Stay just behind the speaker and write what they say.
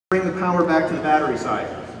the power back to the battery side.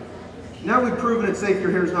 Now we've proven it's safe,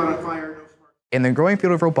 your hair's not on fire. In the growing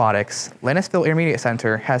field of robotics, Landisville Intermediate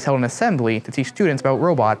Center has held an assembly to teach students about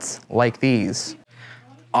robots like these.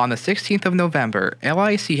 On the 16th of November,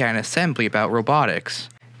 LIC had an assembly about robotics.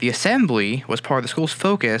 The assembly was part of the school's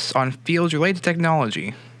focus on fields related to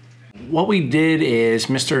technology. What we did is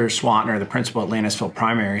Mr. Swatner, the principal at Landisville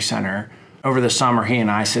Primary Center, over the summer he and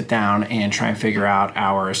I sit down and try and figure out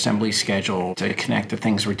our assembly schedule to connect the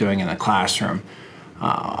things we're doing in the classroom.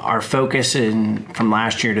 Our focus from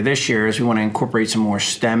last year to this year is we want to incorporate some more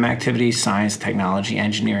STEM activities, science, technology,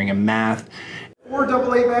 engineering, and math. 4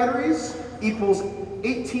 AA batteries equals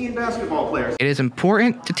 18 basketball players. It is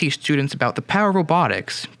important to teach students about the power of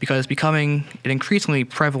robotics because it's becoming an increasingly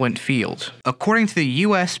prevalent field. According to the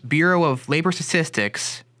U.S. Bureau of Labor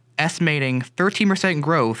Statistics, estimating 13%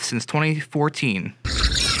 growth since 2014.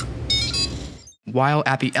 While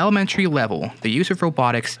at the elementary level, the use of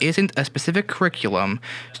robotics isn't a specific curriculum,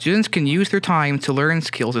 students can use their time to learn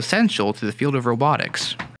skills essential to the field of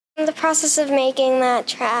robotics. The process of making that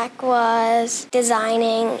track was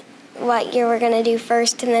designing what you were going to do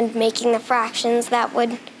first and then making the fractions that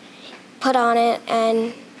would put on it,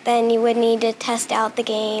 and then you would need to test out the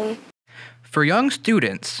game. For young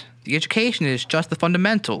students, the education is just the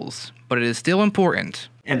fundamentals, but it is still important.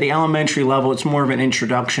 At the elementary level, it's more of an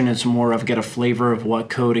introduction. It's more of get a flavor of what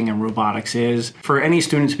coding and robotics is. For any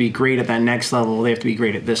student to be great at that next level, they have to be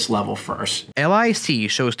great at this level first.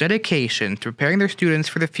 LIC shows dedication to preparing their students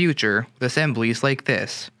for the future with assemblies like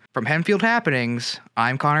this. From Henfield Happenings,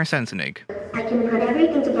 I'm Connor Sensenig. I can put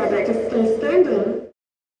everything together to stay standing.